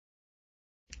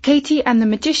Katie and the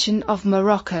Magician of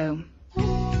Morocco.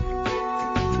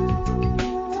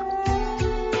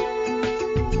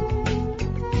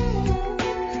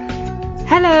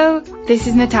 Hello, this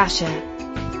is Natasha,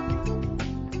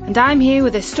 and I'm here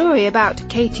with a story about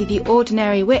Katie the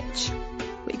Ordinary Witch,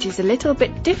 which is a little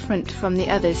bit different from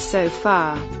the others so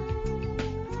far.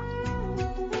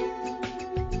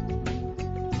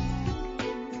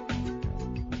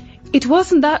 It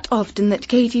wasn't that often that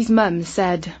Katie's mum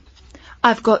said,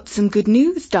 "I've got some good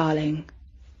news, darling."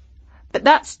 But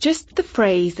that's just the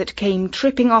phrase that came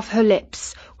tripping off her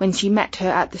lips when she met her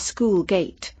at the school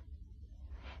gate.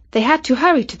 They had to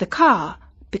hurry to the car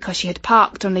because she had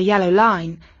parked on the yellow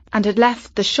line and had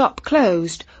left the shop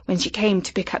closed when she came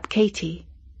to pick up Katie.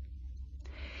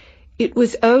 It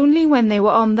was only when they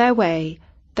were on their way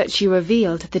that she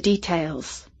revealed the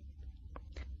details.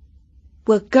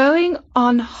 "We're going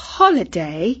on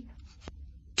holiday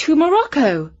to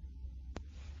Morocco."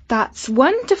 "That's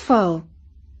wonderful,"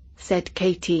 said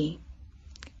Katie.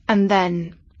 And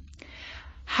then,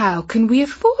 "How can we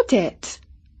afford it?"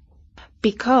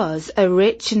 "Because a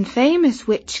rich and famous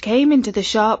witch came into the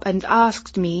shop and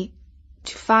asked me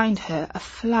to find her a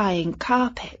flying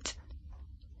carpet.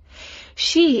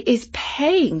 She is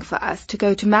paying for us to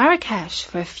go to Marrakesh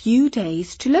for a few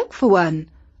days to look for one."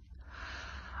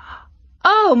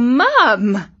 "Oh,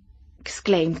 Mum!"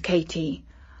 exclaimed Katie.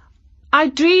 "I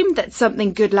dreamed that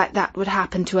something good like that would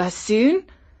happen to us soon.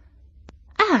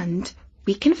 And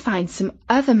we can find some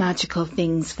other magical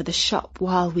things for the shop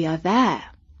while we are there,"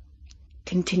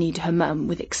 continued her mum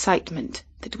with excitement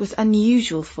that was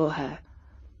unusual for her.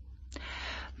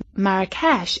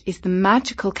 "Marrakesh is the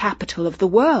magical capital of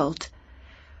the world.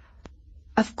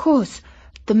 Of course,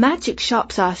 the magic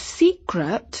shops are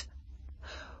secret.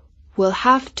 We'll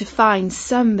have to find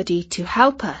somebody to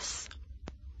help us,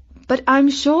 but I'm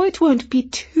sure it won't be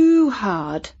too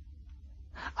hard.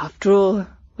 After all,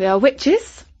 we are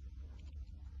witches."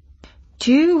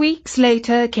 2 weeks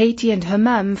later, Katie and her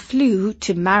mum flew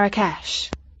to Marrakesh.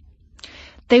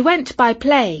 They went by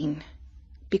plane,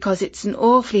 because it's an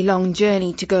awfully long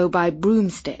journey to go by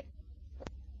broomstick.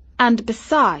 And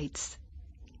besides,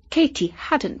 Katie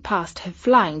hadn't passed her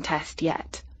flying test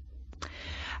yet.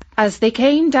 As they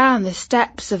came down the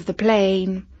steps of the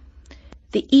plane,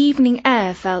 the evening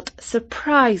air felt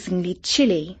surprisingly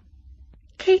chilly.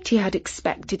 Katie had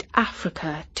expected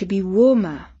Africa to be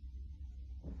warmer.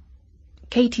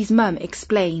 Katie's mum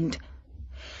explained,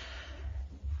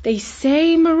 "They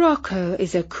say Morocco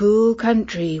is a cool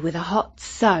country with a hot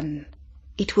sun.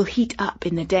 It will heat up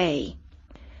in the day."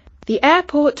 The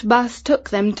airport bus took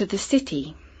them to the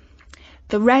city.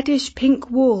 The reddish-pink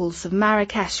walls of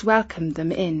Marrakesh welcomed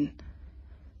them in.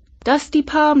 Dusty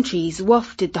palm trees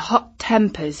wafted the hot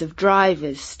tempers of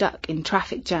drivers stuck in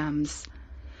traffic jams.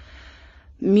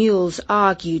 Mules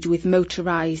argued with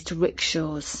motorized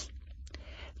rickshaws.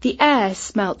 The air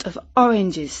smelt of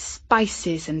oranges,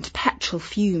 spices, and petrol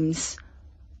fumes.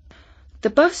 The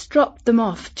bus dropped them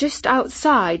off just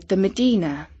outside the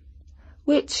Medina,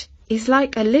 which is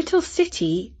like a little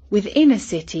city within a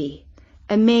city,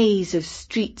 a maze of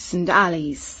streets and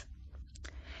alleys.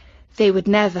 They would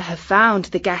never have found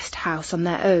the guest house on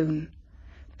their own,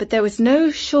 but there was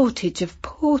no shortage of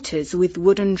porters with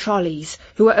wooden trolleys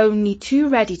who were only too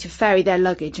ready to ferry their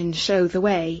luggage and show the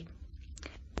way.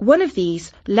 One of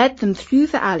these led them through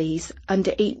the alleys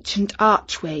under ancient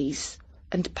archways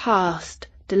and past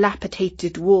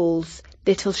dilapidated walls,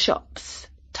 little shops,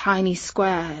 tiny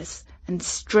squares, and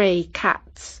stray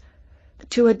cats,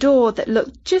 to a door that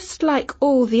looked just like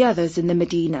all the others in the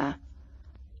Medina.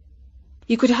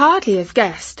 You could hardly have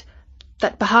guessed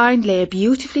that behind lay a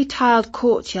beautifully tiled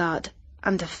courtyard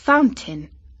and a fountain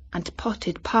and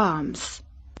potted palms.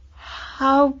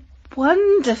 "How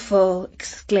wonderful!"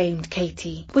 exclaimed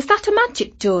Katie. "Was that a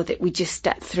magic door that we just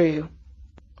stepped through?"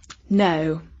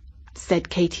 "No," said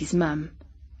Katie's mum.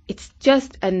 "It's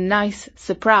just a nice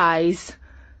surprise."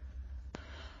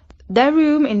 Their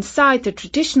room inside the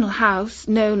traditional house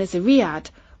known as a riad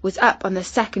was up on the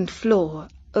 2nd floor,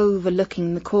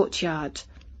 overlooking the courtyard.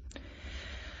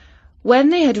 When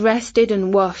they had rested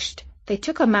and washed, they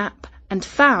took a map and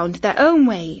found their own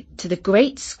way to the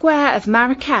great square of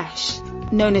Marrakesh,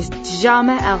 known as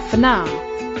Djama el-Fana.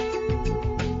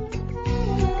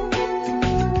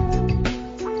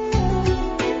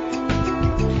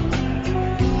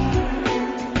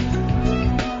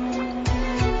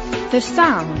 The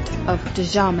sound of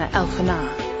Djama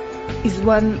el-Fana is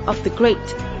one of the great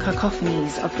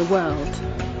cacophonies of the world.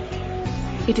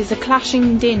 It is a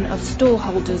clashing din of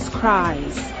storeholders'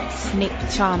 cries,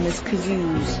 snake charmers'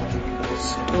 kazoos,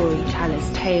 storytellers'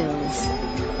 tales,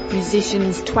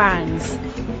 musicians' twangs,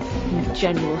 in the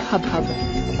general hubbub.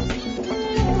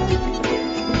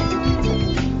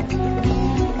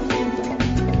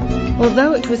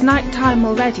 Although it was night time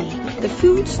already, the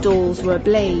food stalls were a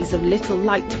blaze of little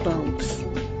light bulbs.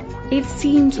 It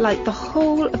seemed like the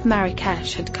whole of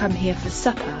Marrakesh had come here for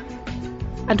supper,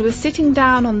 and were sitting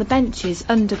down on the benches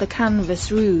under the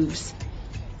canvas roofs.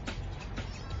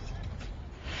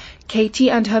 Katy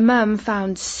and her mum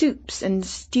found soups and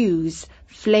stews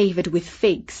flavoured with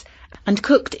figs and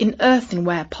cooked in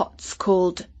earthenware pots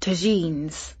called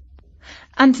tagines.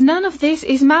 "And none of this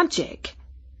is magic?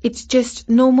 It's just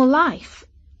normal life?"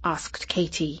 asked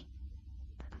Katy.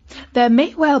 "There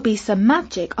may well be some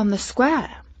magic on the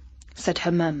square," said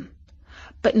her mum,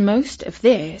 "but most of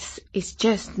this is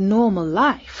just normal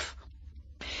life."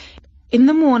 In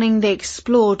the morning they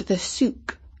explored the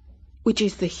souk, which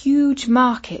is the huge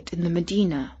market in the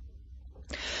Medina.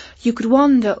 You could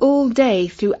wander all day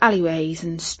through alleyways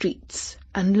and streets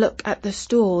and look at the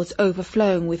stores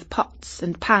overflowing with pots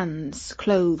and pans,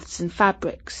 clothes and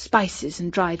fabrics, spices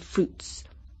and dried fruits.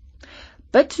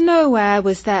 But nowhere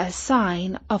was there a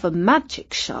sign of a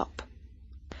magic shop.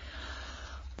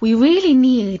 "We really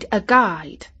need a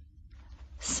guide,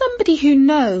 somebody who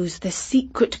knows the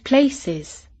secret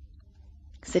places,"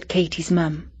 said Katy's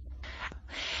mum.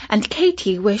 And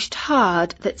Katy wished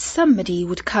hard that somebody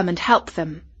would come and help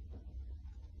them.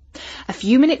 A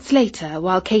few minutes later,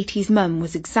 while Katy's mum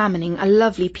was examining a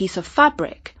lovely piece of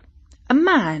fabric, a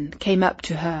man came up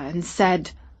to her and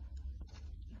said,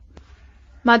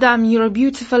 "Madame, you're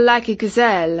beautiful like a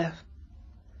gazelle.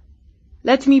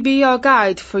 Let me be your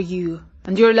guide for you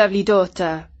and your lovely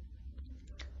daughter."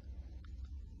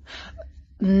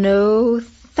 "No,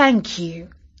 thank you,"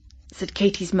 said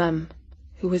Katy's mum,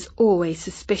 who was always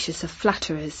suspicious of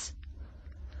flatterers.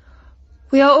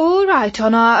 "We are all right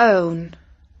on our own."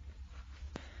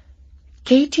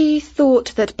 Katy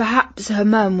thought that perhaps her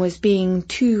mum was being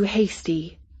too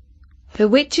hasty. The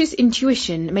witch's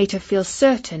intuition made her feel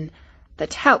certain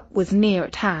that help was near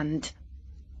at hand.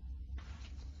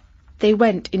 They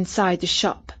went inside the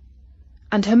shop,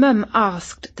 and her mum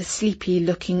asked the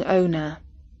sleepy-looking owner,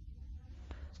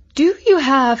 "Do you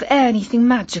have anything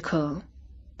magical?"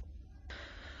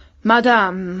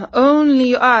 "Madame,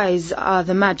 only eyes are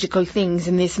the magical things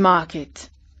in this market."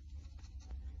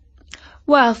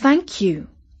 "Well, thank you,"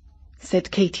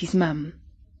 said Katy's mum,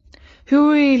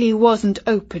 who really wasn't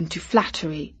open to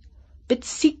flattery, but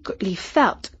secretly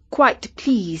felt quite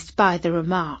pleased by the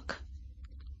remark.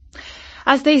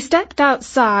 As they stepped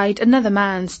outside, another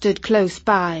man stood close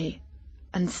by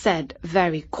and said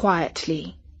very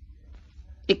quietly,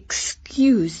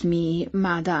 "Excuse me,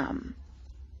 madame,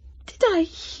 did I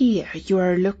hear you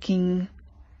are looking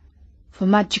for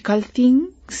magical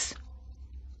things?"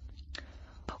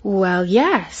 "Well,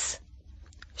 yes,"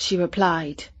 she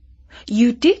replied.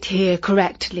 "You did hear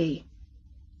correctly."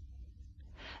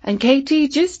 And Katy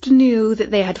just knew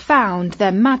that they had found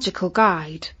their magical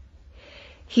guide.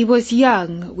 He was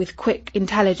young, with quick,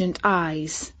 intelligent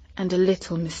eyes and a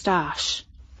little moustache.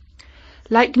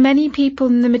 Like many people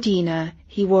in the Medina,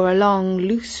 he wore a long,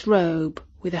 loose robe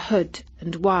with a hood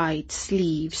and wide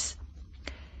sleeves.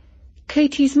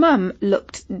 Katy's mum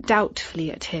looked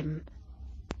doubtfully at him.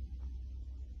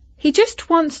 "He just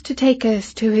wants to take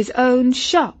us to his own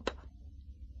shop,"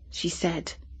 she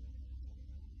said.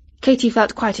 Katy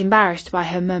felt quite embarrassed by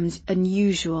her mum's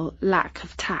unusual lack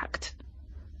of tact.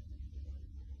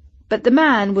 But the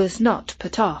man was not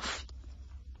put off.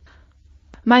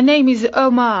 "My name is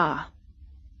Omar,"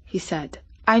 he said.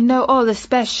 "I know all the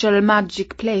special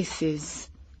magic places.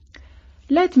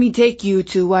 Let me take you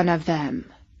to one of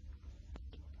them."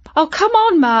 "Oh, come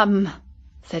on, Mum,"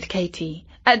 said Katy.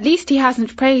 "At least he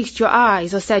hasn't praised your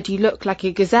eyes or said you look like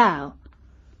a gazelle."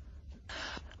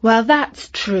 "Well, that's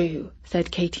true," said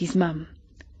Katy's mum,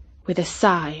 with a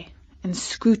sigh, and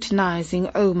scrutinizing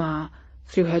Omar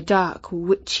through her dark,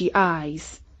 witchy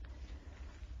eyes.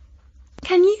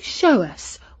 "Can you show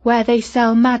us where they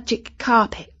sell magic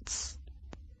carpets?"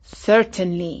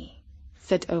 "Certainly,"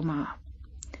 said Omar.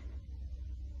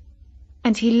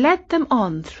 And he led them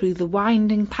on through the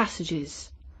winding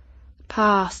passages,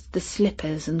 past the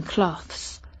slippers and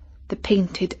cloths, the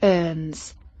painted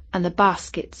urns, and the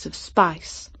baskets of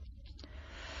spice.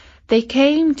 They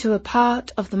came to a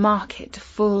part of the market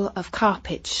full of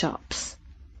carpet shops.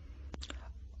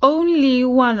 "Only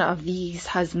one of these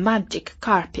has magic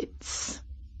carpets,"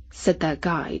 said their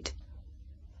guide,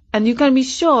 "and you can be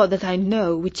sure that I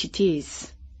know which it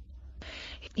is."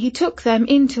 He took them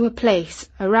into a place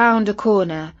around a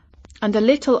corner and a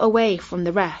little away from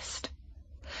the rest.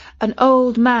 An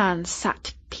old man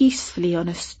sat peacefully on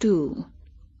a stool.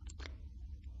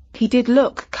 He did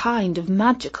look kind of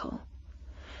magical.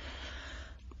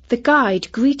 The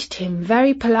guide greeted him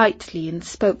very politely and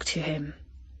spoke to him.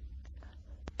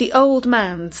 The old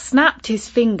man snapped his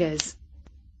fingers,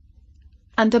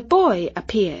 and a boy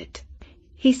appeared.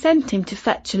 He sent him to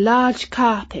fetch a large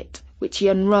carpet, which he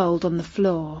unrolled on the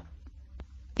floor.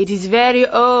 "It is very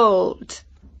old,"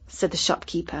 said the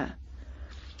shopkeeper.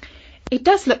 "It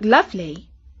does look lovely,"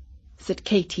 said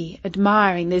Katy,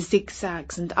 admiring the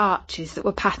zigzags and arches that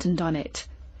were patterned on it.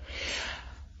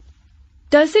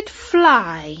 "Does it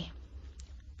fly?"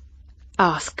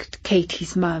 asked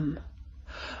Katy's mum.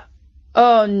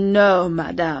 "Oh, no,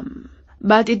 madame,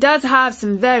 but it does have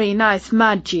some very nice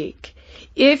magic.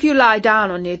 If you lie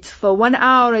down on it for 1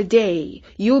 hour a day,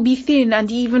 you'll be thin and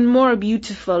even more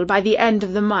beautiful by the end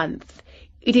of the month.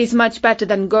 It is much better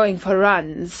than going for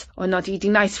runs or not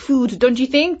eating nice food, don't you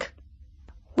think?"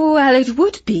 "Well, it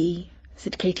would be,"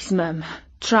 said Katy's mum,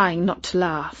 trying not to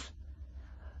laugh.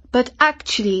 "But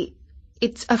actually,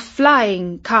 it's a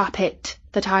flying carpet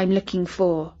that I'm looking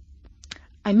for."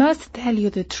 "I must tell you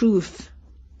the truth,"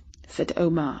 said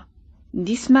Omar.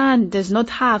 "This man does not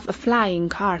have a flying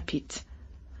carpet.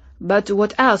 But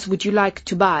what else would you like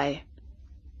to buy?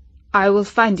 I will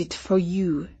find it for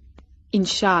you,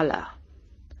 inshallah."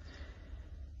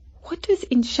 "What does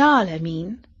inshallah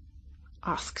mean?"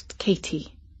 asked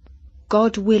Katy.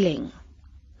 "God willing,"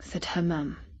 said her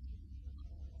mum.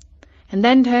 And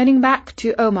then turning back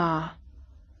to Omar,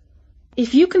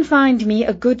 "If you can find me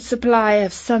a good supply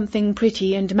of something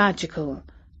pretty and magical,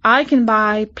 I can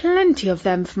buy plenty of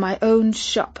them for my own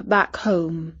shop back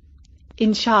home,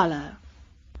 inshallah."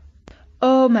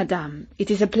 "Oh, madame,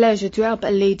 it is a pleasure to help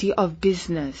a lady of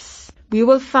business. We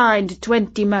will find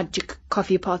 20 magic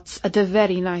coffee pots at a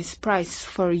very nice price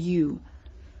for you."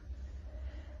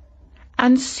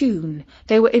 And soon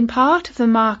they were in part of the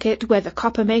market where the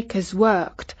copper makers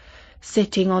worked,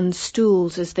 sitting on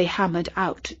stools as they hammered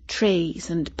out trays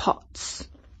and pots.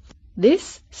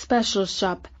 "This special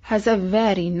shop has a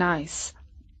very nice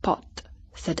pot,"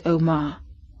 said Omar.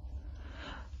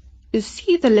 "You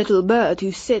see the little bird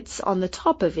who sits on the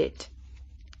top of it?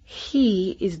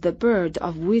 He is the bird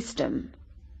of wisdom.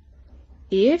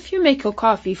 If you make your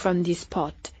coffee from this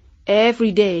pot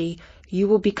every day, you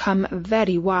will become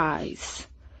very wise.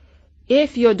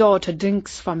 If your daughter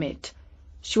drinks from it,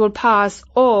 she will pass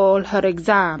all her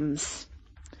exams."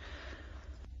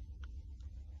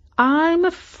 "I'm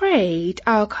afraid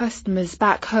our customers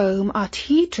back home are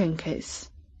tea drinkers,"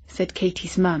 said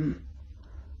Katy's mum.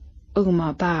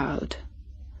 Omar bowed.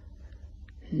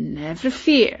 "Never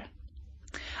fear.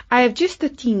 I have just the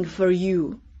thing for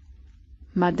you,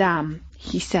 madame,"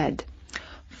 he said.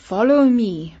 "Follow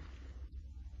me."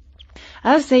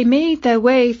 As they made their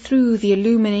way through the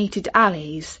illuminated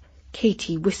alleys,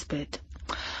 Katy whispered,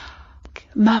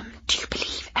 "Mum, do you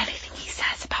believe anything he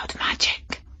says about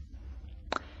magic?"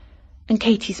 And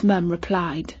Katy's mum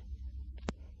replied,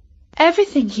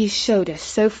 "Everything he's showed us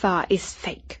so far is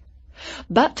fake,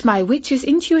 but my witch's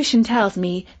intuition tells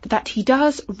me that he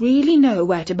does really know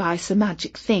where to buy some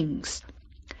magic things,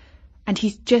 and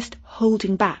he's just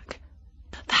holding back."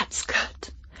 "That's good,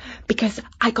 because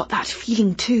I got that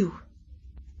feeling too,"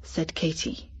 said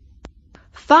Katy.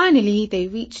 Finally they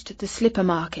reached the slipper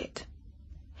market.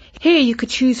 Here you could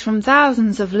choose from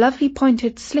thousands of lovely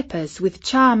pointed slippers with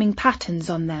charming patterns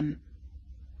on them.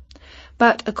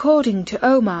 But according to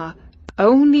Omar,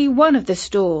 only one of the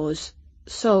stores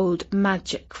sold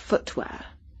magic footwear.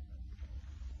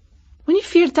 "When you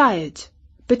feel tired,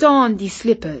 put on these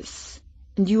slippers,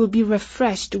 and you will be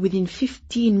refreshed within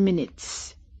 15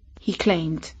 minutes, he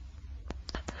claimed.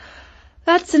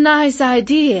 "That's a nice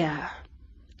idea,"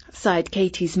 sighed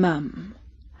Katy's mum.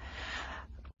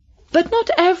 "But not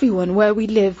everyone where we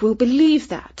live will believe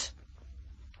that.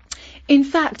 In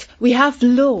fact, we have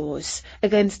laws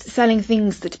against selling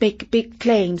things that make big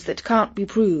claims that can't be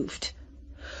proved.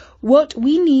 What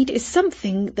we need is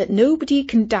something that nobody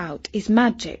can doubt is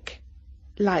magic,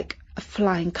 like a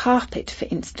flying carpet, for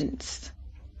instance.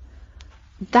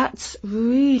 That's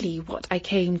really what I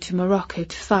came to Morocco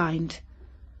to find.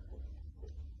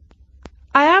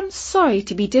 I am sorry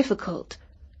to be difficult,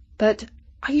 but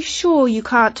are you sure you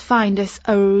can't find us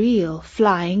a real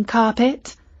flying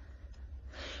carpet?"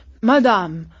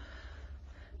 "Madame,"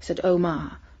 said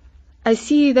Omar, "I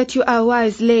see that you are a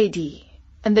wise lady,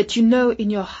 and that you know in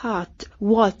your heart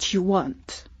what you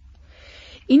want.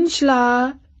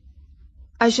 Inshallah,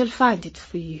 I shall find it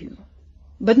for you,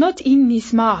 but not in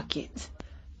this market.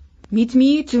 Meet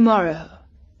me tomorrow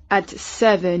at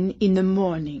 7 in the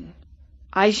morning.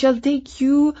 I shall take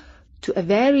you to a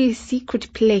very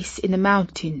secret place in the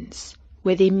mountains,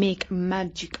 where they make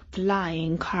magic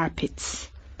flying carpets.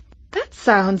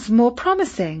 Sounds more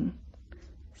promising,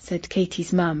 said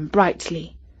Katie's mum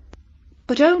brightly.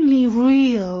 But only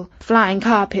real flying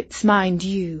carpets, mind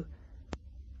you.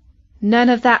 None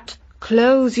of that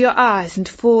close your eyes and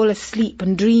fall asleep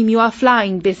and dream you are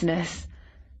flying business.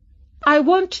 I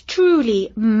want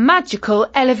truly magical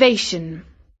elevation.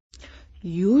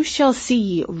 You shall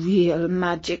see real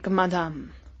magic,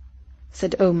 madame,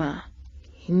 said Omar.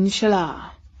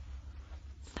 Inshallah.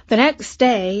 The next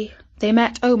day they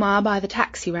met Omar by the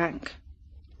taxi rank.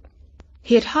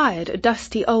 He had hired a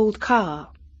dusty old car.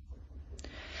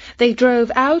 They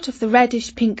drove out of the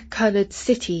reddish-pink-coloured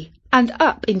city and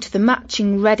up into the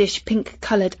matching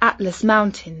reddish-pink-coloured Atlas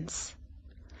Mountains.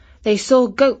 They saw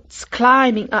goats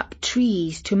climbing up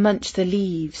trees to munch the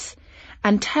leaves,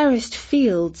 and terraced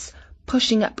fields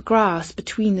pushing up grass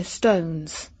between the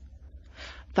stones.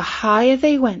 The higher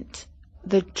they went,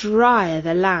 the drier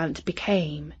the land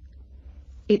became.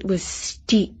 It was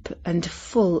steep and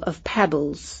full of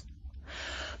pebbles.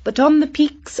 But on the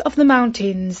peaks of the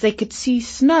mountains they could see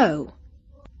snow.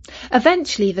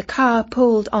 Eventually the car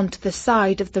pulled onto the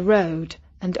side of the road,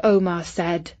 and Omar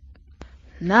said,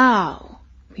 "Now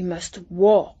we must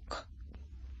walk.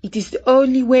 It is the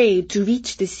only way to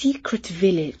reach the secret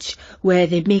village where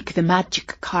they make the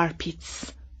magic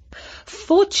carpets."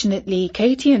 Fortunately,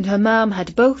 Katie and her mum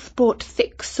had both bought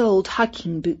thick-soled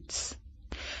hiking boots.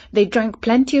 They drank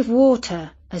plenty of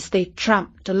water as they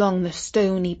tramped along the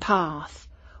stony path,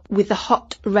 with the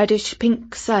hot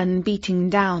reddish-pink sun beating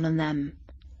down on them.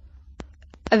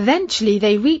 Eventually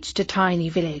they reached a tiny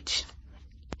village.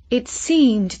 It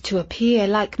seemed to appear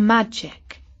like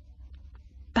magic.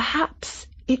 Perhaps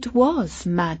it was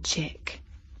magic.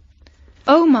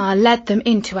 Omar led them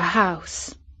into a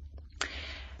house.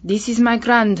 "This is my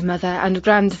grandmother and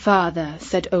grandfather,"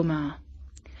 said Omar.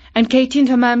 And Katie and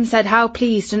her mum said how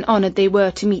pleased and honoured they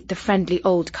were to meet the friendly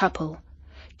old couple.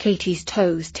 Katie's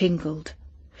toes tingled.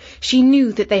 She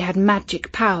knew that they had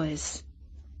magic powers.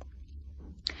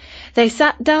 They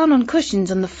sat down on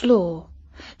cushions on the floor.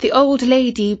 The old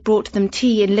lady brought them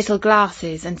tea in little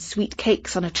glasses and sweet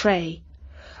cakes on a tray.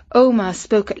 Omar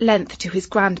spoke at length to his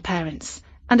grandparents,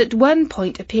 and at one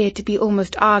point appeared to be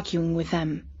almost arguing with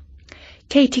them.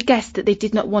 Katie guessed that they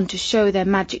did not want to show their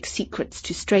magic secrets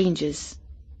to strangers.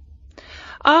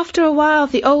 After a while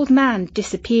the old man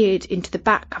disappeared into the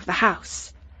back of the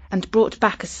house, and brought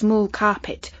back a small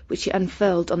carpet which he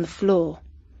unfurled on the floor.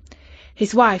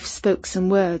 His wife spoke some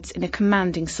words in a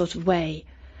commanding sort of way,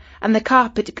 and the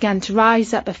carpet began to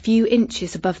rise up a few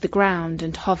inches above the ground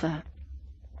and hover.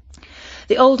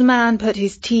 The old man put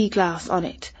his tea-glass on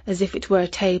it as if it were a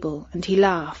table, and he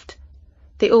laughed.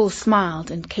 They all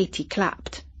smiled, and Katie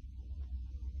clapped.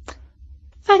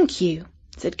 "Thank you,"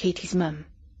 said Katie's mum.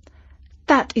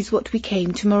 "That is what we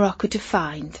came to Morocco to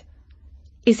find.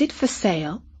 Is it for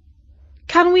sale?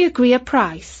 Can we agree a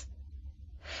price?"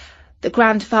 The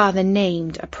grandfather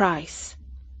named a price.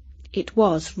 It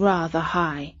was rather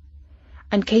high,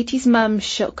 and Katie's mum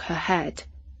shook her head.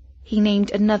 He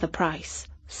named another price,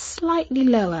 slightly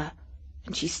lower,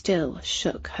 and she still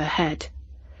shook her head.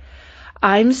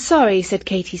 "I'm sorry," said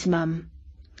Katie's mum.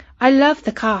 "I love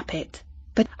the carpet,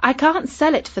 but I can't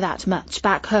sell it for that much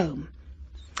back home."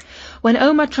 When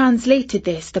Omar translated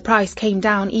this, the price came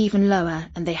down even lower,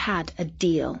 and they had a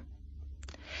deal.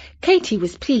 Katie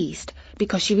was pleased,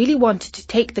 because she really wanted to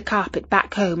take the carpet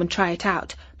back home and try it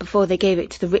out before they gave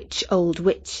it to the rich old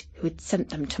witch who had sent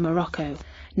them to Morocco.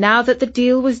 Now that the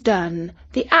deal was done,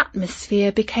 the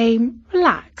atmosphere became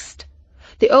relaxed.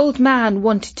 The old man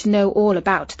wanted to know all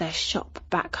about their shop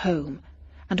back home,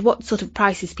 and what sort of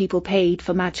prices people paid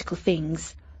for magical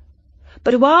things.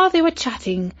 But while they were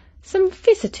chatting, some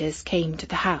visitors came to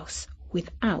the house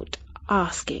without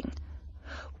asking.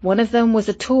 One of them was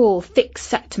a tall,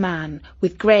 thick-set man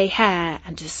with grey hair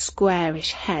and a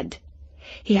squarish head.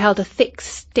 He held a thick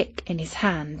stick in his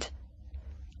hand.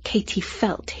 Katie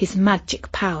felt his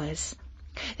magic powers.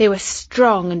 They were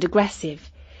strong and aggressive.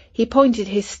 He pointed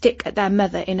his stick at their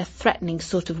mother in a threatening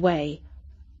sort of way.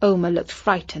 Omar looked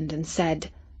frightened and said,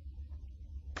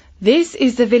 "This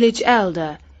is the village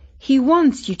elder. He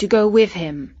wants you to go with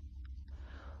him."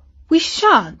 "We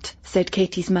shan't," said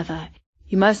Katie's mother.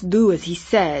 "You must do as he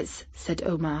says," said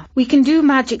Omar. "We can do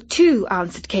magic too,"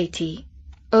 answered Katie.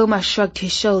 Omar shrugged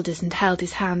his shoulders and held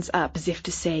his hands up as if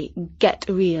to say, "Get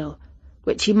real,"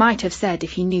 which he might have said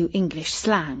if he knew English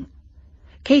slang.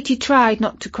 Katie tried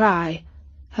not to cry.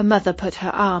 Her mother put her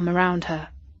arm around her.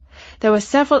 There were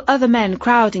several other men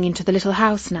crowding into the little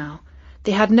house now.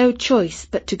 They had no choice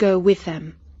but to go with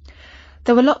them.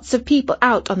 There were lots of people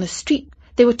out on the street.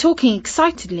 They were talking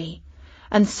excitedly,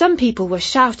 and some people were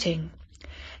shouting.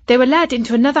 They were led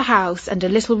into another house and a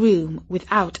little room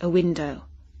without a window.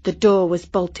 The door was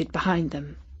bolted behind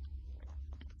them.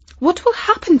 "What will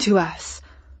happen to us?"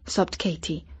 sobbed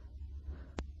Katy.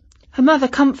 Her mother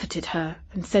comforted her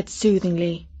and said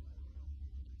soothingly,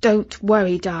 "Don't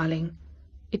worry, darling.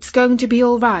 It's going to be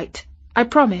all right. I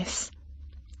promise."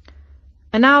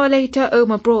 An hour later,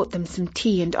 Omar brought them some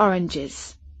tea and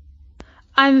oranges.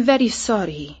 "I'm very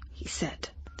sorry," he said.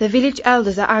 "The village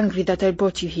elders are angry that I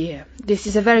brought you here. This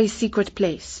is a very secret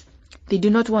place. They do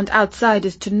not want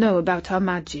outsiders to know about our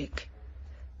magic."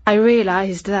 "I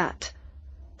realized that,"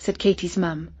 said Katy's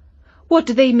mum. "What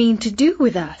do they mean to do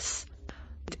with us?"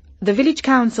 "The village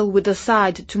council will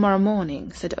decide tomorrow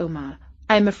morning," said Omar.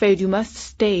 "I am afraid you must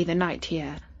stay the night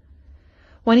here."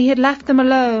 When he had left them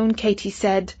alone, Katy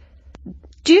said,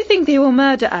 "Do you think they will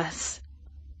murder us?"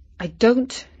 "I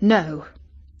don't know,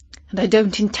 and I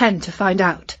don't intend to find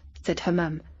out," said her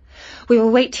mum. "We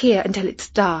will wait here until it's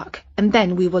dark, and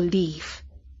then we will leave."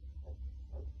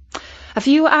 A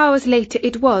few hours later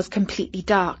it was completely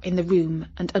dark in the room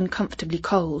and uncomfortably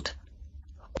cold.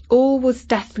 All was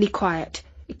deathly quiet,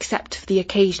 except for the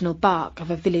occasional bark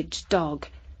of a village dog.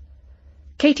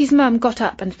 Katy's mum got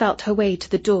up and felt her way to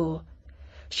the door.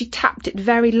 She tapped it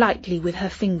very lightly with her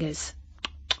fingers,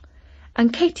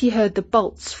 and Katy heard the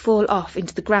bolts fall off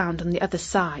into the ground on the other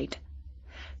side.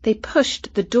 They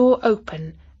pushed the door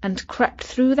open and crept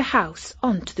through the house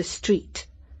onto the street.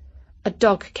 A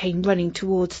dog came running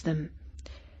towards them.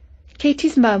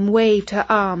 Katy's mum waved her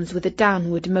arms with a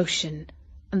downward motion,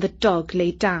 and the dog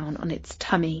lay down on its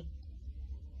tummy.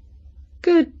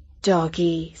 "Good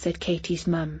doggy," said Katy's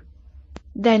mum.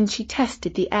 Then she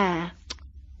tested the air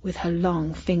with her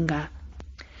long finger.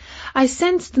 "I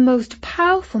sense the most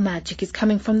powerful magic is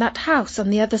coming from that house on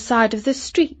the other side of the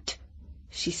street,"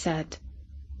 she said.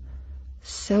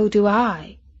 "So do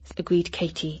I," agreed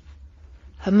Katy.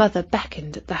 Her mother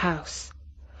beckoned at the house.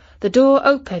 The door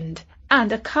opened,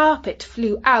 and a carpet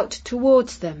flew out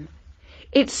towards them.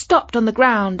 It stopped on the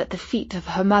ground at the feet of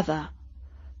her mother.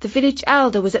 The village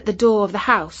elder was at the door of the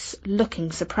house,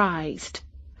 looking surprised.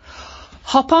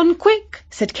 "Hop on quick,"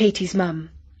 said Katy's mum,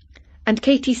 and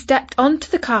Katy stepped onto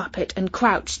the carpet and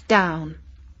crouched down.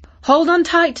 "Hold on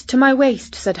tight to my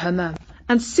waist," said her mum,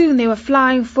 and soon they were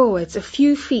flying forwards a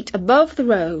few feet above the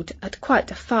road at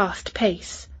quite a fast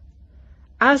pace.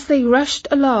 As they rushed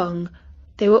along,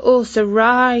 they were also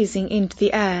rising into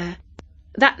the air.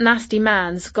 "That nasty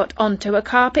man's got onto a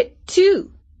carpet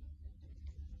too,"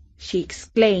 she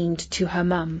exclaimed to her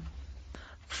mum.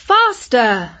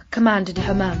 "Faster!" commanded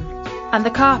her mum, and the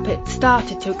carpet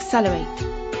started to accelerate.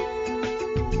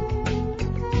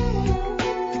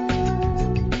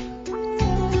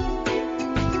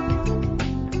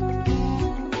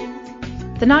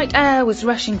 The night air was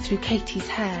rushing through Katy's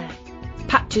hair.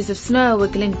 Patches of snow were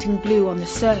glinting blue on the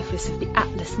surface of the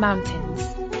Atlas Mountains.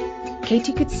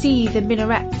 Katy could see the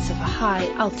minarets of a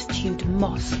high-altitude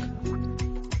mosque.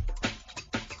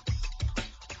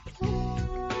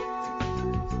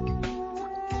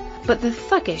 But the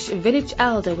thuggish village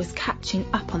elder was catching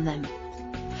up on them.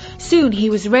 Soon he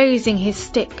was raising his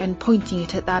stick and pointing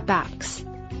it at their backs.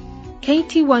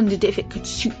 Katy wondered if it could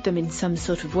shoot them in some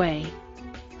sort of way.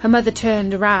 Her mother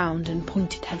turned around and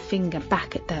pointed her finger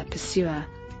back at their pursuer.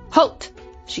 "Halt!"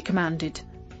 she commanded.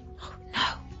 "Oh, no,"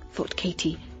 thought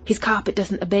Katy. "His carpet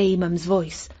doesn't obey Mum's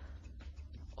voice.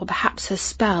 Or perhaps her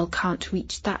spell can't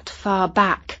reach that far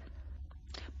back."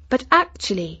 But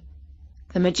actually,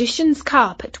 the magician's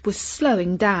carpet was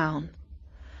slowing down.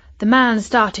 The man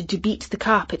started to beat the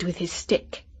carpet with his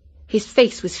stick. His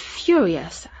face was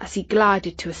furious as he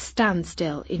glided to a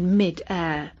standstill in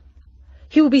mid-air.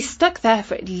 "He will be stuck there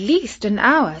for at least an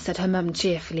hour," said her mum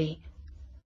cheerfully.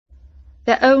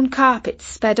 Their own carpet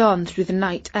sped on through the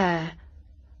night air,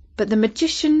 but the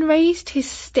magician raised his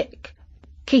stick.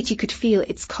 Katy could feel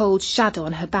its cold shadow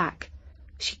on her back.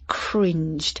 She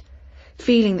cringed,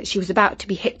 feeling that she was about to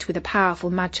be hit with a powerful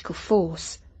magical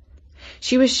force.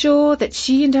 She was sure that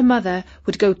she and her mother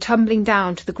would go tumbling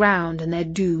down to the ground and their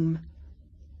doom.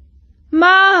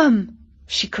 "Mum!"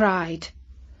 she cried.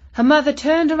 Her mother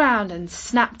turned around and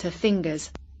snapped her fingers.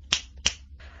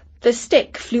 The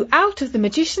stick flew out of the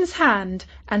magician's hand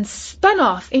and spun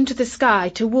off into the sky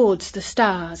towards the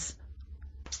stars.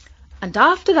 And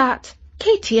after that,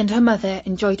 Katy and her mother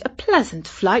enjoyed a pleasant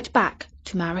flight back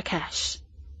to Marrakesh.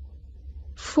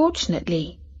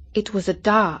 Fortunately, it was a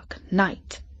dark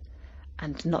night,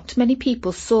 and not many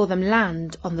people saw them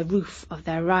land on the roof of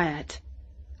their riad.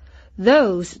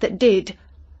 Those that did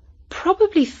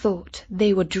probably thought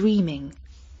they were dreaming.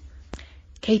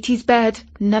 Katy's bed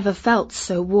never felt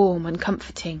so warm and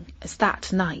comforting as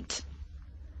that night.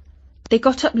 They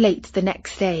got up late the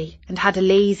next day and had a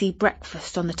lazy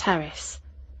breakfast on the terrace.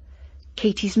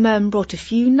 Katie's mum brought a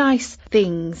few nice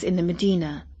things in the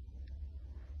Medina.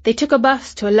 They took a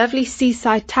bus to a lovely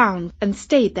seaside town and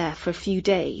stayed there for a few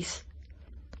days.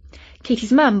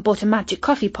 Katie's mum bought a magic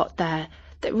coffee pot there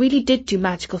that really did do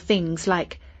magical things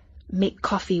like make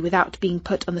coffee without being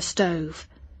put on the stove,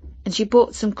 and she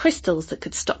bought some crystals that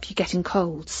could stop you getting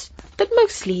colds. But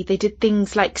mostly they did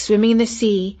things like swimming in the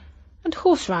sea and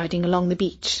horse riding along the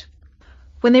beach.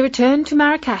 When they returned to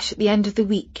Marrakesh at the end of the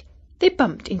week, they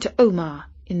bumped into Omar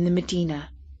in the Medina.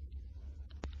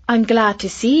 "I'm glad to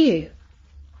see you,"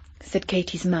 said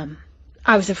Katie's mum.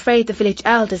 "I was afraid the village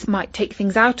elders might take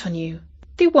things out on you."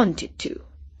 "They wanted to,"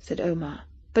 said Omar,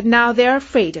 "but now they are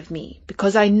afraid of me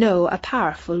because I know a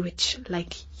powerful witch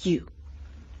like you."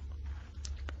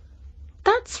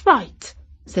 "That's right,"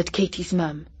 said Katie's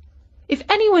mum. "If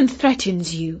anyone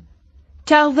threatens you,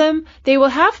 tell them they will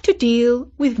have to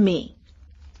deal with me."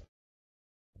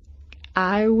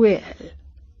 "I will,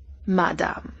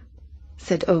 madame,"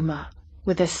 said Omar,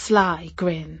 with a sly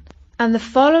grin. And the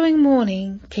following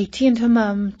morning, Katie and her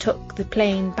mum took the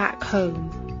plane back home,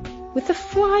 with a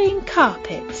flying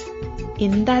carpet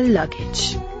in their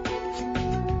luggage.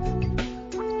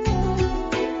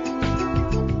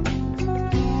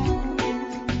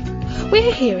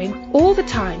 We're hearing all the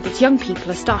time that young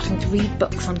people are starting to read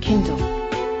books on Kindle.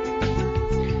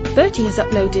 Bertie has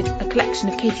uploaded a collection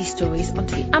of Katie's stories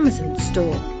onto the Amazon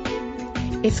store.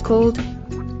 It's called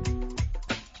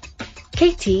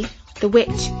Katie, the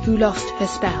Witch Who Lost Her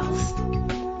Spells.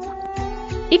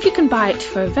 If you can buy it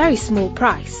for a very small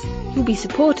price, you'll be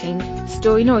supporting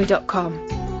Storynory.com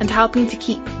and helping to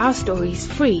keep our stories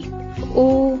free for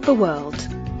all the world.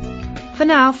 For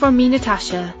now, from me,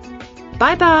 Natasha,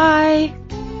 bye-bye!